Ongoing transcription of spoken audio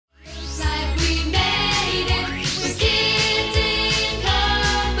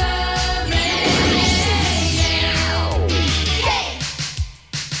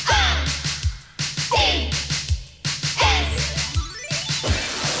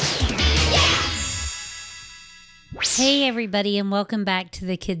Hey, everybody, and welcome back to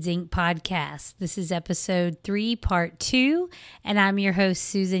the Kids Inc. podcast. This is episode 3, part 2, and I'm your host,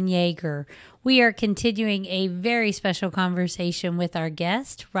 Susan Yeager. We are continuing a very special conversation with our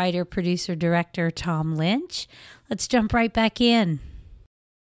guest, writer, producer, director, Tom Lynch. Let's jump right back in.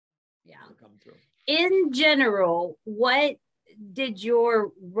 Yeah. In general, what did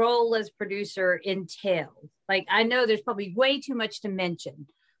your role as producer entail? Like, I know there's probably way too much to mention,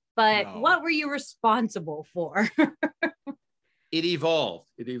 but what were you responsible for? It evolved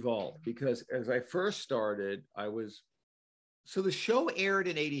because as I first started, so the show aired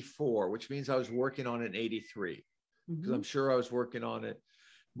in 84, which means I was working on it in 83, because I'm sure I was working on it.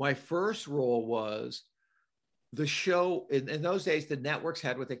 My first role was the show. In those days, the networks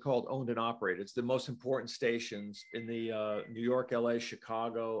had what they called owned and operated. It's the most important stations in the New York, LA,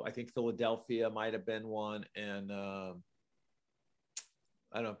 Chicago. I think Philadelphia might have been one, and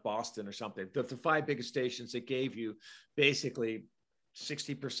I don't know, Boston or something. The 5 biggest stations that gave you basically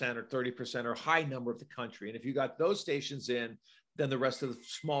 60% or 30% or high number of the country. And if you got those stations in, then the rest of the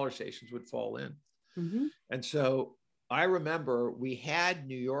smaller stations would fall in. And so I remember we had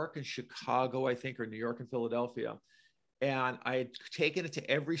New York and Chicago, I think, or New York and Philadelphia. And I had taken it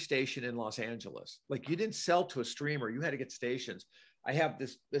to every station in Los Angeles. Like, you didn't sell to a streamer, you had to get stations. I have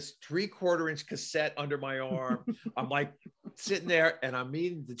this 3/4 inch cassette under my arm. I'm like sitting there and I'm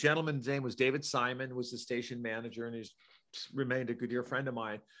meeting the gentleman's name was David Simon, was the station manager, and he's remained a good dear friend of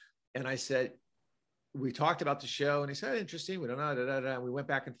mine. And I said, we talked about the show, and he said, interesting. We don't know. And we went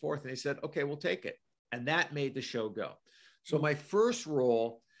back and forth, and he said, okay, we'll take it. And that made the show go. So my first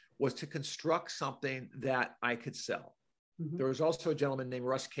role was to construct something that I could sell. There was also a gentleman named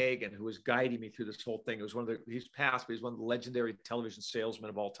Russ Kagan who was guiding me through this whole thing. It was he's passed, but he's one of the legendary television salesmen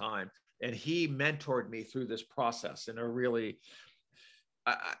of all time. And he mentored me through this process. And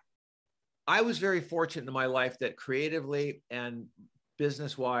I was very fortunate in my life that creatively and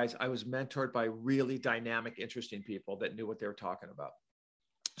business-wise, I was mentored by really dynamic, interesting people that knew what they were talking about.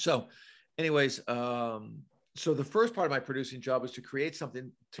 So anyways, so the first part of my producing job was to create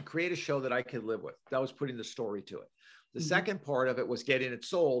a show that I could live with. That was putting the story to it. The second part of it was getting it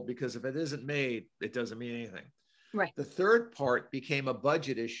sold, because if it isn't made, it doesn't mean anything. Right. The third part became a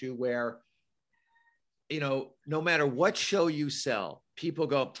budget issue where, no matter what show you sell, people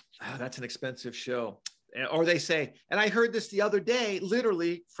go, that's an expensive show. Or they say, and I heard this the other day,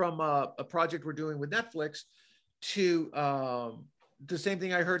 literally from a project we're doing with Netflix, to the same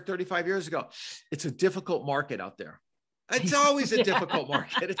thing I heard 35 years ago. It's a difficult market out there. It's always a difficult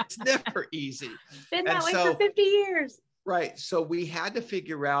market. It's never easy. It's been that way for 50 years. Right. So we had to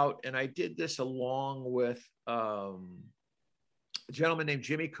figure out, and I did this along with a gentleman named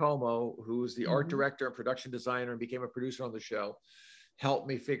Jimmy Como, who was the art director and production designer and became a producer on the show, helped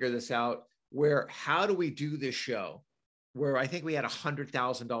me figure this out, how do we do this show? Where I think we had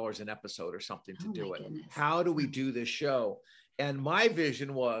 $100,000 an episode or something to do it. Goodness. How do we do this show? And my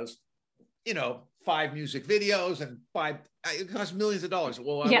vision was, 5 music videos and it cost millions of dollars.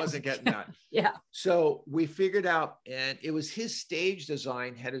 Well, I wasn't getting that. Yeah. So we figured out, and it was his stage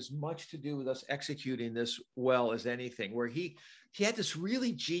design had as much to do with us executing this well as anything, where he had this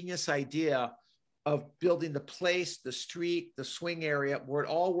really genius idea of building the place, the street, the swing area, where it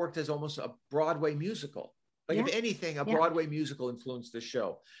all worked as almost a Broadway musical. Like, if anything, a Broadway musical influenced the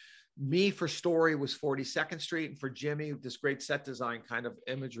show. Me, for story, was 42nd Street, and for Jimmy, this great set design kind of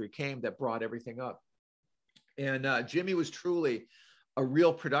imagery came that brought everything up. And Jimmy was truly a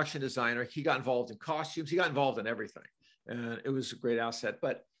real production designer. He got involved in costumes. He got involved in everything. And it was a great asset.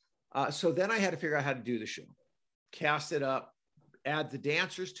 But so then I had to figure out how to do the show, cast it up, add the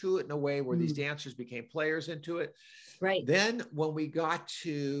dancers to it in a way where these dancers became players into it. Right. Then when we got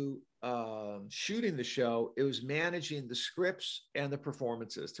to shooting the show, it was managing the scripts and the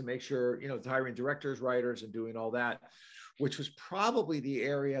performances to make sure, hiring directors, writers, and doing all that, which was probably the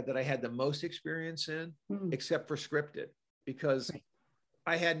area that I had the most experience in, except for scripted, because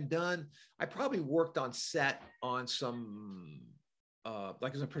I probably worked on set on some,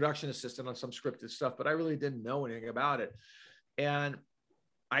 like as a production assistant on some scripted stuff, but I really didn't know anything about it. And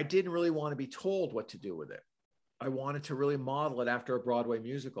I didn't really want to be told what to do with it. I wanted to really model it after a Broadway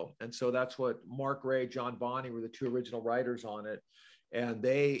musical. And so that's what Mark Ray, John Bonney were the 2 original writers on it. And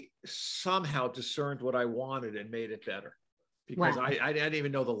they somehow discerned what I wanted and made it better. Because I didn't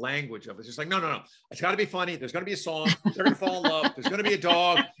even know the language of it. It's just like, no. It's got to be funny. There's going to be a song. They're going to fall in love. There's going to be a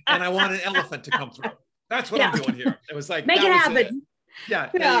dog. And I want an elephant to come through. That's what I'm doing here. It was like, make it happen. Yeah,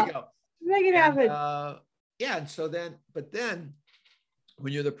 there you go. Make it happen. And so then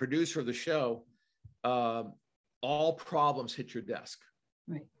when you're the producer of the show, all problems hit your desk.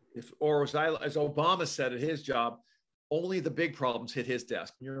 Right. As Obama said at his job, only the big problems hit his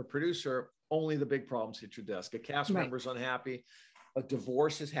desk. When you're a producer, only the big problems hit your desk. A cast member's unhappy, a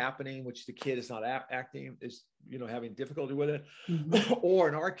divorce is happening, which the kid is not acting, is, having difficulty with it. Or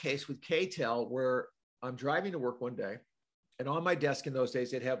in our case with KTEL, where I'm driving to work one day, and on my desk in those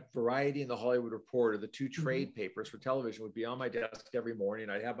days, they'd have Variety and the Hollywood Reporter, the two trade papers for television, would be on my desk every morning.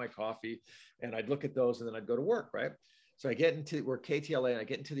 I'd have my coffee and I'd look at those, and then I'd go to work, right? So I get into, we're KTLA, and I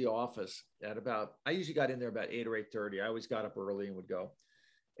get into the office at about, I usually got in there about 8 or 8:30. I always got up early and would go.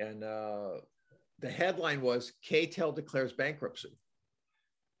 And the headline was, KTEL declares bankruptcy.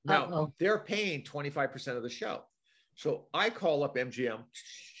 Now, they're paying 25% of the show. So I call up MGM.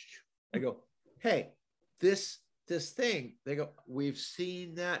 I go, hey, this thing, they go, we've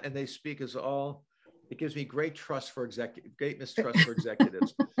seen that. And they speak as all, it gives me great mistrust for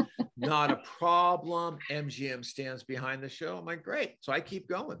executives. Not a problem. MGM stands behind the show. I'm like, great. So I keep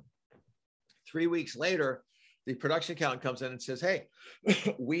going. 3 weeks later, the production accountant comes in and says, hey,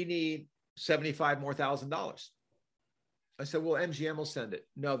 we need $75,000 more. I said, well, MGM will send it.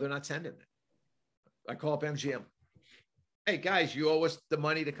 No, they're not sending it. I call up MGM. Hey guys, you owe us the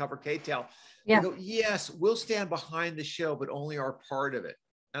money to cover KTEL. Yeah. They go, yes, we'll stand behind the show, but only our part of it.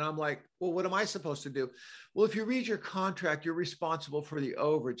 And I'm like, well, what am I supposed to do? Well, if you read your contract, you're responsible for the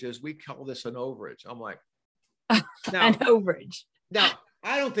overages. We call this an overage. I'm like, now, an overage. Now,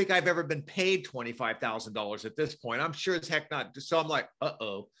 I don't think I've ever been paid $25,000 at this point. I'm sure as heck not. So I'm like,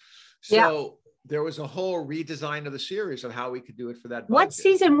 uh-oh. So there was a whole redesign of the series of how we could do it for that budget. What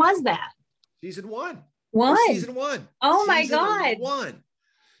season was that? Season one. Season 1. Oh my God. 1.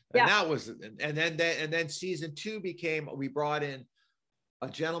 And that was, and then season 2 became, we brought in a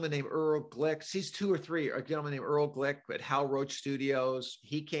gentleman named Earl Glick, season 2 or 3, a gentleman named Earl Glick at Hal Roach Studios.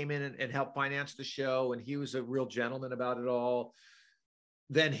 He came in and helped finance the show, and he was a real gentleman about it all.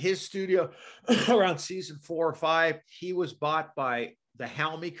 Then his studio, around season 4 or 5, he was bought by the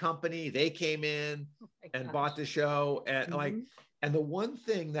Halmy Company. They came in and bought the show. And and the one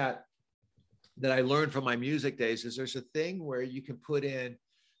thing that I learned from my music days is there's a thing where you can put in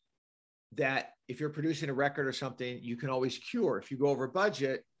that if you're producing a record or something, you can always cure. If you go over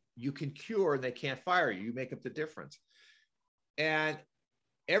budget, you can cure and they can't fire you. You make up the difference. And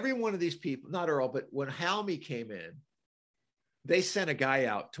every one of these people, not Earl, but when Halmy came in, they sent a guy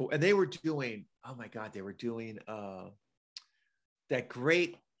out to, and they were doing, oh my God, they were doing that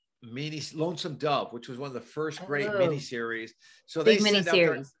great Lonesome Dove, which was one of the first great miniseries. So they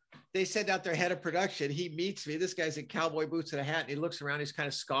sent out their head of production. He meets me. This guy's in cowboy boots and a hat, and he looks around. He's kind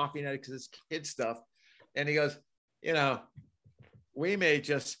of scoffing at it because it's kid stuff. And he goes, you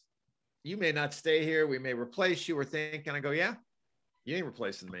may not stay here. We may replace you or think. And I go, yeah, you ain't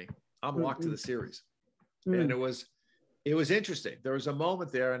replacing me. I'm locked to the series. And it was interesting. There was a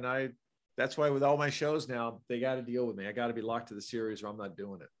moment there, and that's why with all my shows now, they got to deal with me. I got to be locked to the series or I'm not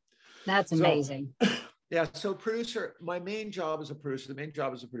doing it. That's amazing. Yeah. So producer, my main job as a producer,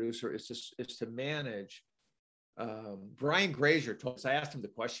 is to manage. Brian Grazer told us, I asked him the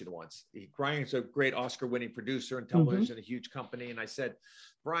question once. Brian's a great Oscar winning producer in television, a huge company. And I said,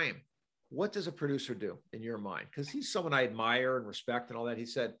 Brian, what does a producer do in your mind? Because he's someone I admire and respect and all that. He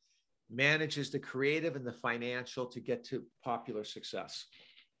said, manages the creative and the financial to get to popular success.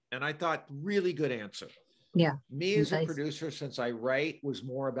 And I thought, really good answer. Yeah. Me as a producer, since I write, was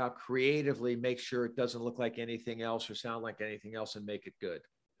more about creatively make sure it doesn't look like anything else or sound like anything else and make it good.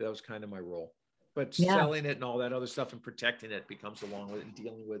 That was kind of my role. But selling it and all that other stuff and protecting it becomes along with it and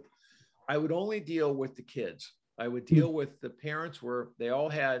dealing with. I would only deal with the kids. I would deal with the parents where they all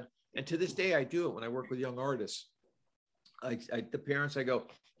had, and to this day I do it when I work with young artists. The parents, I go,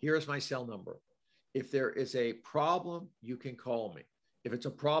 here's my cell number. If there is a problem, you can call me. If it's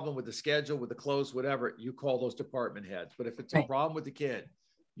a problem with the schedule, with the clothes, whatever, you call those department heads. But if it's a problem with the kid,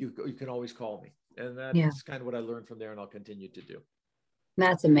 you can always call me. And that's kind of what I learned from there, and I'll continue to do.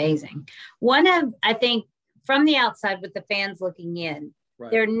 That's amazing. I think from the outside with the fans looking in,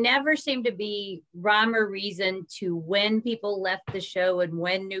 there never seemed to be rhyme or reason to when people left the show and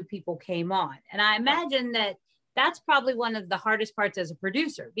when new people came on. And I imagine that's probably one of the hardest parts as a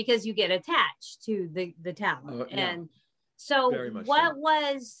producer, because you get attached to the talent. And so what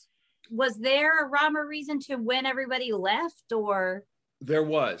was there a rhyme or reason to when everybody left, or? There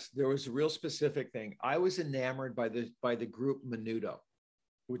was a real specific thing. I was enamored by the group Menudo,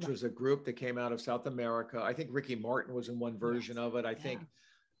 which was a group that came out of South America. I think Ricky Martin was in one version of it. I think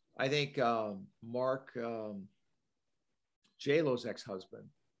Mark, J-Lo's ex-husband.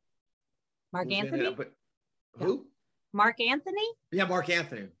 Mark Anthony? Who? Mark Anthony? Yeah, Mark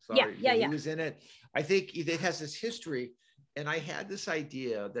Anthony. Sorry. Yeah. He was in it. I think it has this history. And I had this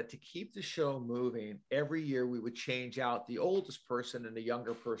idea that to keep the show moving, every year we would change out the oldest person and the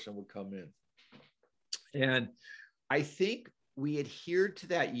younger person would come in. And I think we adhered to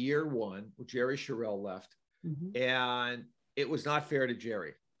that year one when Jerry Sherrill left. And it was not fair to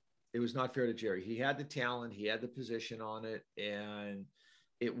Jerry. It was not fair to Jerry. He had the talent, he had the position on it, and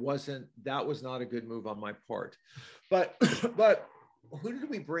that was not a good move on my part. But who did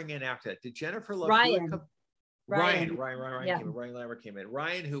we bring in after that? Did Jennifer Love Ryan. Ryan Lambert came in.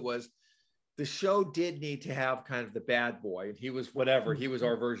 Ryan, who was, the show did need to have kind of the bad boy, and he was whatever. He was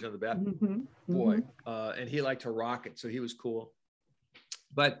our version of the bad boy, and he liked to rock it, so he was cool.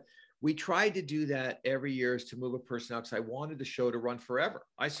 But we tried to do that every year, is to move a person out, because I wanted the show to run forever.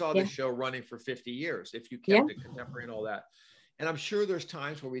 I saw the show running for 50 years if you kept it contemporary and all that. And I'm sure there's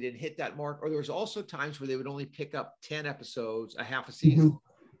times where we didn't hit that mark, or there was also times where they would only pick up 10 episodes, a half a season,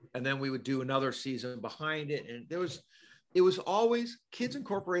 and then we would do another season behind it. And it was always, Kids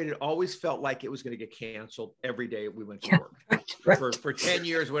Incorporated always felt like it was going to get canceled every day we went to work. For 10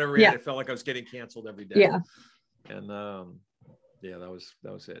 years, whatever we had, it felt like I was getting canceled every day. And that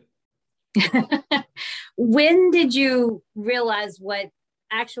was it. When did you realize what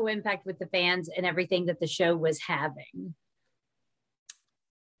actual impact with the fans and everything that the show was having?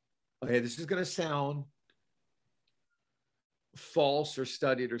 Okay, this is going to sound false or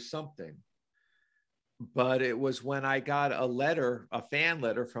studied or something, but it was when I got a fan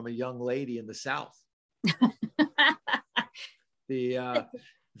letter from a young lady in the South.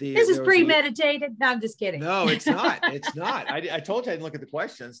 This is premeditated. No, I'm just kidding. No, it's not. It's not. I told you I didn't look at the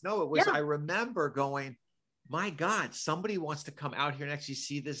questions. No, it was, I remember going, my God, somebody wants to come out here and actually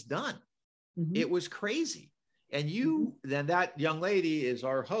see this done. It was crazy. And then that young lady is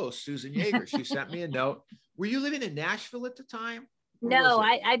our host, Susan Yeager. She sent me a note. Were you living in Nashville at the time? No,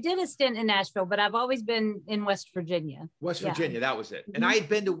 I did a stint in Nashville, but I've always been in West Virginia. West Virginia, that was it. And I had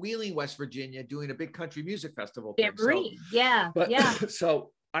been to Wheeling, West Virginia, doing a big country music festival.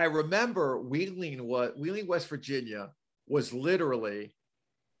 So I remember Wheeling, West Virginia was literally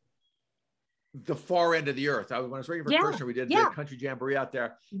the far end of the earth. When I was working for Kirshner, we did the country jamboree out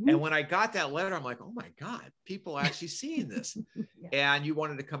there. And when I got that letter, I'm like, oh my God, people are actually seeing this. And you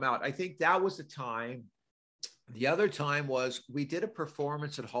wanted to come out. I think that was the time. The other time was we did a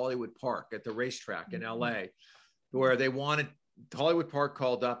performance at Hollywood Park at the racetrack in LA, where Hollywood Park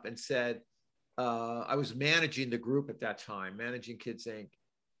called up and said, I was managing the group at that time, managing Kids Inc.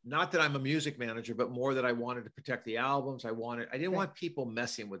 Not that I'm a music manager, but more that I wanted to protect the albums. I didn't want people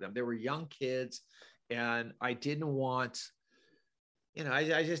messing with them. They were young kids, and I didn't want,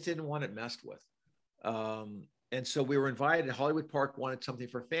 I just didn't want it messed with. And so we were invited. Hollywood Park wanted something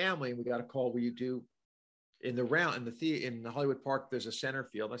for family, and we got a call, will you do in the Hollywood Park, there's a center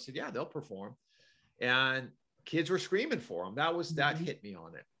field. I said, yeah, they'll perform. And kids were screaming for them. That hit me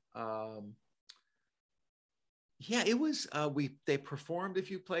on it. It was, they performed a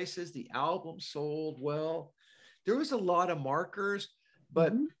few places. The album sold well. There was a lot of markers,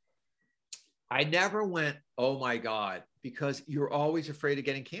 but I never went, oh my God, because you're always afraid of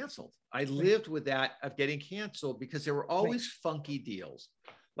getting canceled. I lived with that of getting canceled because there were always funky deals.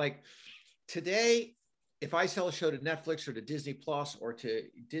 Like today, if I sell a show to Netflix or to Disney Plus or to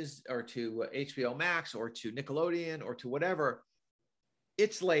HBO Max or to Nickelodeon or to whatever,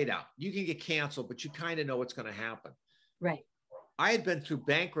 it's laid out. You can get canceled, but you kind of know what's going to happen. Right. I had been through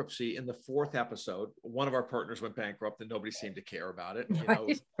bankruptcy in the 4th episode. One of our partners went bankrupt and nobody seemed to care about it.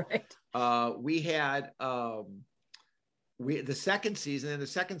 We had the second season. In the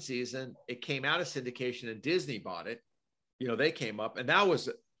second season, it came out of syndication and Disney bought it. They came up, and that was,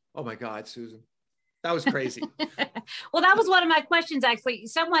 oh my God, Susan. That was crazy. Well, that was one of my questions, actually.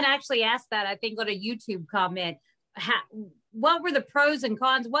 Someone actually asked that, I think, on a YouTube comment. What were the pros and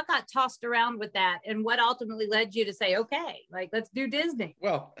cons? What got tossed around with that? And what ultimately led you to say, okay, let's do Disney?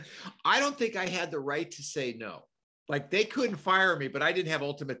 Well, I don't think I had the right to say no. They couldn't fire me, but I didn't have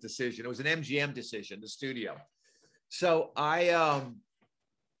ultimate decision. It was an MGM decision, the studio. So I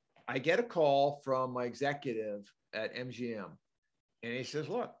get a call from my executive at MGM, and he says,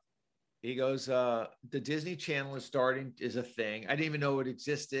 look, he goes, the Disney Channel is a thing. I didn't even know it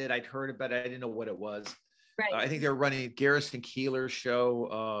existed. I'd heard about it. I didn't know what it was. Right. I think they were running Garrison Keillor's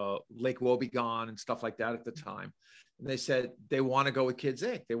show, Lake Wobegon and stuff like that at the time. And they said they want to go with Kids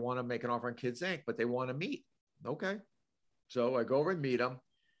Inc. They want to make an offer on Kids Inc., but they want to meet. Okay. So I go over and meet them.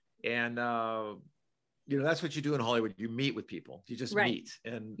 And, that's what you do in Hollywood. You meet with people. You just meet.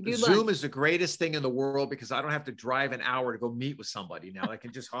 And Zoom is the greatest thing in the world because I don't have to drive an hour to go meet with somebody now. I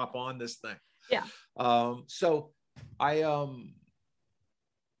can just hop on this thing. Yeah. So MGM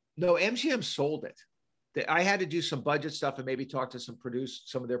sold it. I had to do some budget stuff and maybe talk to some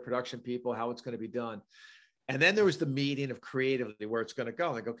of their production people, how it's going to be done. And then there was the meeting of creatively where it's going to go.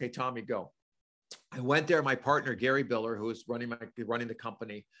 I'm like, okay, Tommy, go. I went there. My partner, Gary Biller, who was running the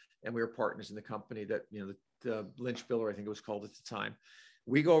company, and we were partners in the company that, the Lynch Biller, I think it was called at the time.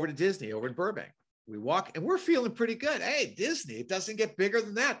 We go over to Disney over in Burbank. We walk and we're feeling pretty good. Hey, Disney, it doesn't get bigger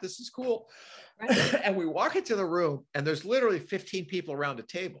than that. This is cool. Right. And we walk into the room and there's literally 15 people around the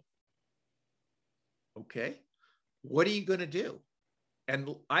table. Okay, what are you going to do? And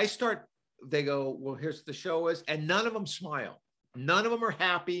they go, well, here's what the show is. And none of them smile. None of them are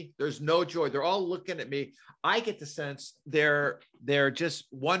happy. There's no joy. They're all looking at me. I get the sense they're just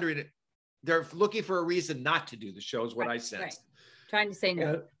wondering. They're looking for a reason not to do the show is what I sense. Right. Trying to say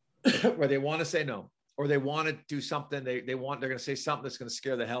no. Where they want to say no, or they want to do something. They're going to say something that's going to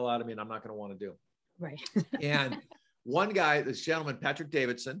scare the hell out of me and I'm not going to want to do. Right. And one guy, this gentleman, Patrick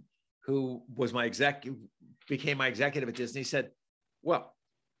Davidson, who was became my executive at Disney, said, well,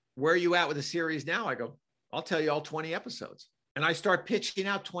 where are you at with the series now? I go, I'll tell you all 20 episodes. And I start pitching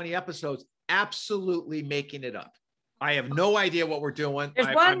out 20 episodes, absolutely making it up. I have no idea what we're doing.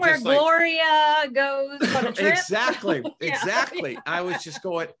 There's one where Gloria goes on a trip. Exactly. Exactly. I was just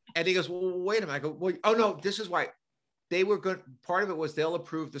going, and he goes, well, wait a minute. I go, well, oh no, this is why they were good. Part of it was they'll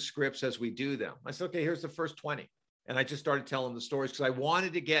approve the scripts as we do them. I said, okay, here's the first 20. And I just started telling the stories because I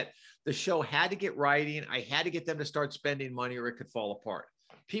wanted to the show had to get writing. I had to get them to start spending money or it could fall apart.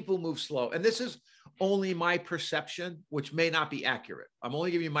 People move slow. And this is only my perception, which may not be accurate. I'm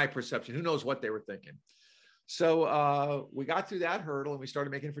only giving you my perception. Who knows what they were thinking? So we got through that hurdle and we started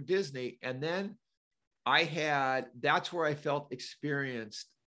making it for Disney. And then that's where I felt experienced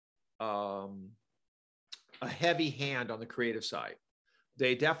a heavy hand on the creative side.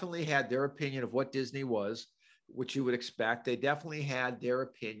 They definitely had their opinion of what Disney was, which you would expect. They definitely had their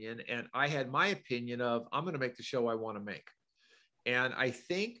opinion. And I had my opinion of, I'm going to make the show I want to make. And I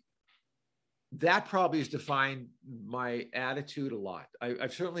think that probably has defined my attitude a lot.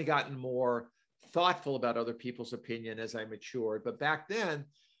 I've certainly gotten more thoughtful about other people's opinion as I matured. But back then,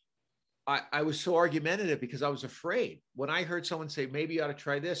 I was so argumentative because I was afraid. When I heard someone say, maybe you ought to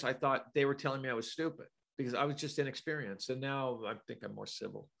try this, I thought they were telling me I was stupid because I was just inexperienced. And now I think I'm more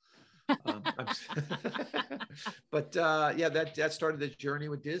civil. But that started the journey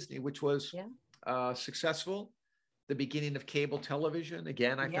with Disney, which was successful. The beginning of cable television.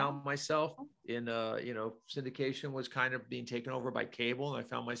 Again, I found myself in, syndication was kind of being taken over by cable. And I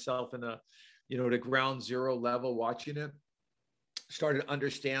found myself in the ground zero level watching it. Started to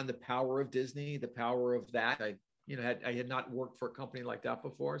understand the power of Disney, the power of that. I had not worked for a company like that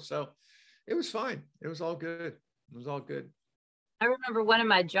before. So it was fine. It was all good. It was all good. I remember one of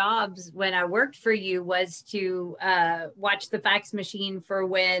my jobs when I worked for you was to watch the fax machine for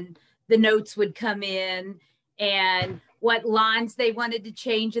when the notes would come in and what lines they wanted to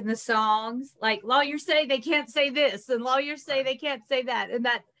change in the songs. Like lawyers say they can't say this and lawyers say they can't say that. And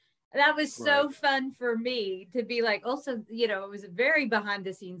that was so fun for me to be like, also, it was a very behind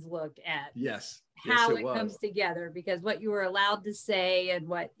the scenes look at how it comes together because what you were allowed to say and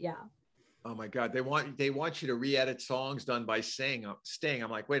what, Oh my God. They want you to re-edit songs done by Sting.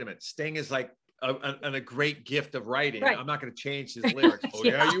 I'm like, wait a minute. Sting is like a great gift of writing. Right. I'm not going to change his lyrics. Oh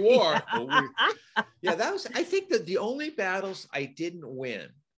yeah, you are. I think that the only battles I didn't win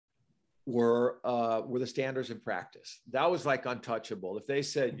were the standards in practice. That was like untouchable. If they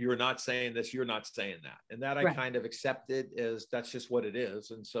said, you're not saying this, you're not saying that. And that I kind of accepted as that's just what it is.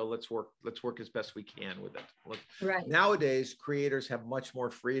 And so let's work as best we can with it. Nowadays, creators have much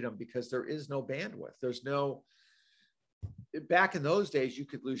more freedom because there is no bandwidth. Back in those days, you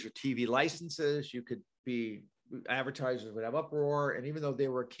could lose your TV licenses. You could be, advertisers would have uproar. And even though they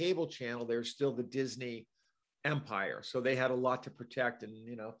were a cable channel, they were still the Disney empire. So they had a lot to protect and,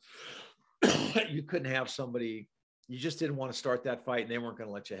 you couldn't have somebody, you just didn't want to start that fight and they weren't going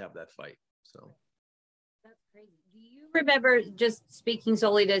to let you have that fight. So that's crazy. Do you remember, just speaking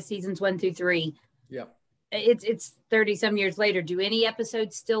solely to seasons 1 through 3? Yeah. It's 30 some years later. Do any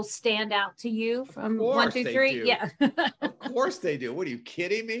episodes still stand out to you from 1 through 3? Yeah. Of course they do. What are you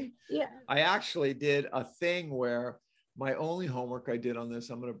kidding me? Yeah. I actually did a thing where my only homework I did on this,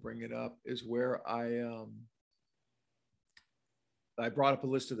 I'm going to bring it up, is where I brought up a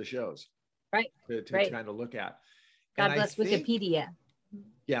list of the shows. To kind of look at. God bless Wikipedia.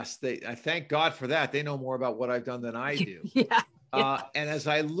 Yes, I thank God for that. They know more about what I've done than I do. And as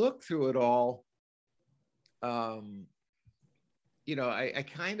I look through it all,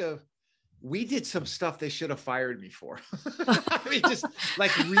 we did some stuff they should have fired me for. I mean, just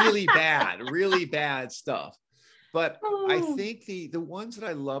like really bad stuff. But I think the ones that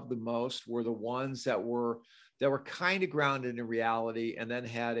I loved the most were the ones that were kind of grounded in reality and then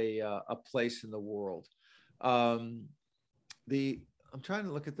had a place in the world. I'm trying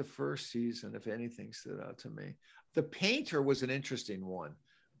to look at the first season, if anything stood out to me. The Painter was an interesting one,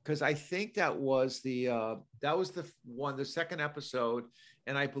 because I think that was the second episode,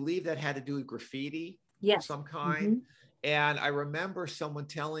 and I believe that had to do with graffiti of some kind. And I remember someone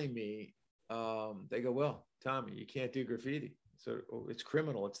telling me, they go, well, Tommy, you can't do graffiti. So it's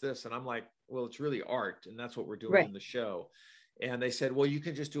criminal, it's this. And I'm like, well, it's really art. And that's what we're doing in the show. And they said, well, you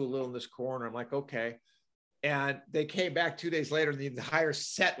can just do a little in this corner. I'm like, okay. And they came back 2 days later and the entire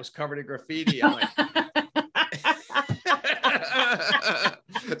set was covered in graffiti. I'm like,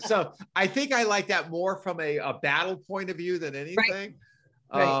 so I think I like that more from a battle point of view than anything.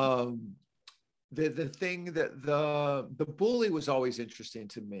 Right. The thing that the bully was always interesting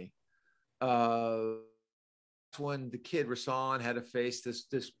to me. When the kid Rasan had to face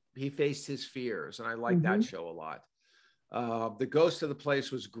he faced his fears, and I liked that show a lot. The Ghost of the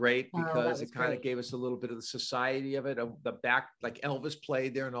Place was great because it kind of gave us a little bit of the society of it, of the back, like Elvis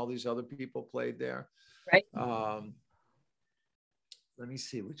played there and all these other people played there. Right. Let me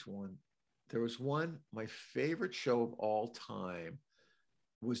see which one. There was one, my favorite show of all time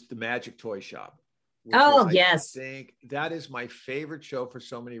was The Magic Toy Shop. Yes. I think that is my favorite show for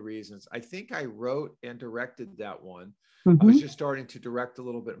so many reasons. I think I wrote and directed that one. I was just starting to direct a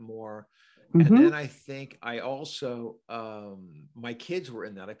little bit more. And then I think I also, my kids were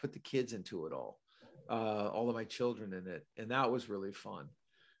in that. I put the kids into it all of my children in it. And that was really fun.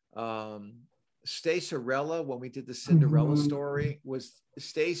 Stacerella, when we did the Cinderella story, was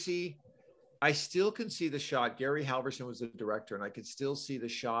Stacy. I still can see the shot. Gary Halverson was the director, and I could still see the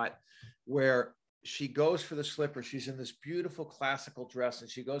shot where she goes for the slipper. She's in this beautiful classical dress, and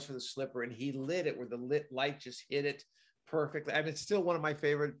she goes for the slipper, and he lit it where the light just hit it perfectly. I mean, it's still one of my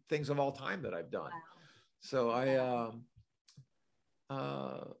favorite things of all time that I've done. Wow. So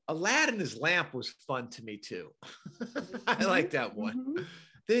Aladdin's lamp was fun to me too. I like that one.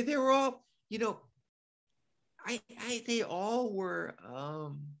 They were all, they all were,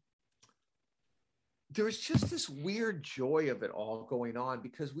 there was just this weird joy of it all going on,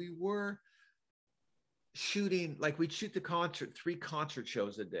 because we were shooting, like we'd shoot 3 concert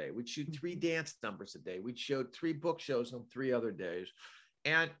shows a day. We'd shoot 3 dance numbers a day. We'd show 3 book shows on 3 other days.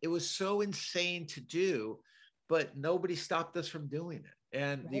 And it was so insane to do, but nobody stopped us from doing it.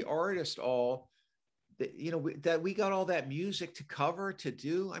 And the artists all, that we got all that music to cover, to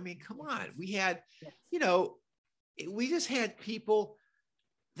do. I mean, come on. We had, we just had people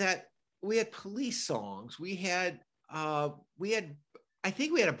that, we had Police songs. We had I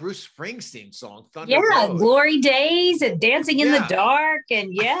think we had a Bruce Springsteen song, Thunder Road. Glory Days and Dancing in the Dark.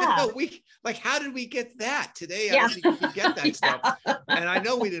 And how did we get that today? I don't think you could get that stuff. And I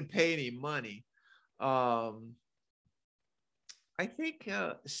know we didn't pay any money. I think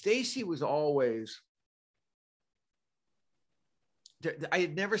Stacy was always, I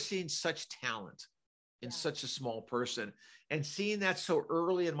had never seen such talent in such a small person, and seeing that so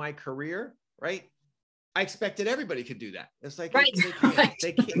early in my career, right? I expected everybody could do that. It's like, they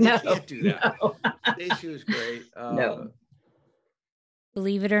can't do that. No. Stacy was great.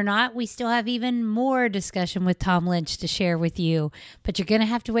 Believe it or not, we still have even more discussion with Tom Lynch to share with you, but you're going to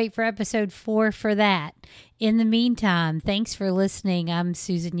have to wait for episode 4 for that. In the meantime, thanks for listening. I'm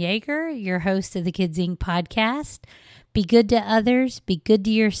Susan Yeager, your host of the Kids Inc. podcast. Be good to others, be good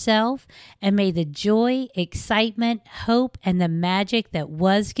to yourself, and may the joy, excitement, hope, and the magic that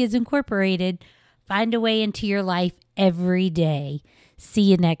was Kids Incorporated find a way into your life every day. See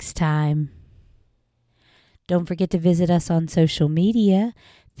you next time. Don't forget to visit us on social media,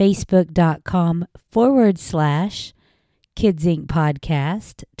 facebook.com/Kids Inc.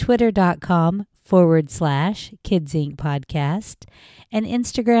 podcast, twitter.com/Kids Inc. podcast, and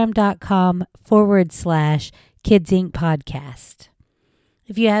instagram.com/Kids Inc. podcast.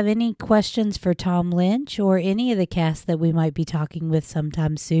 If you have any questions for Tom Lynch or any of the cast that we might be talking with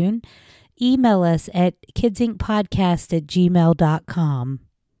sometime soon, email us at kidsincpodcast@gmail.com.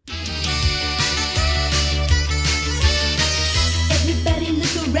 Everybody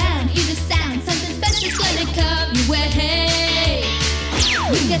look around, hear the sound, something special's gonna come your way.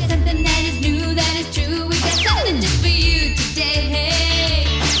 We got something that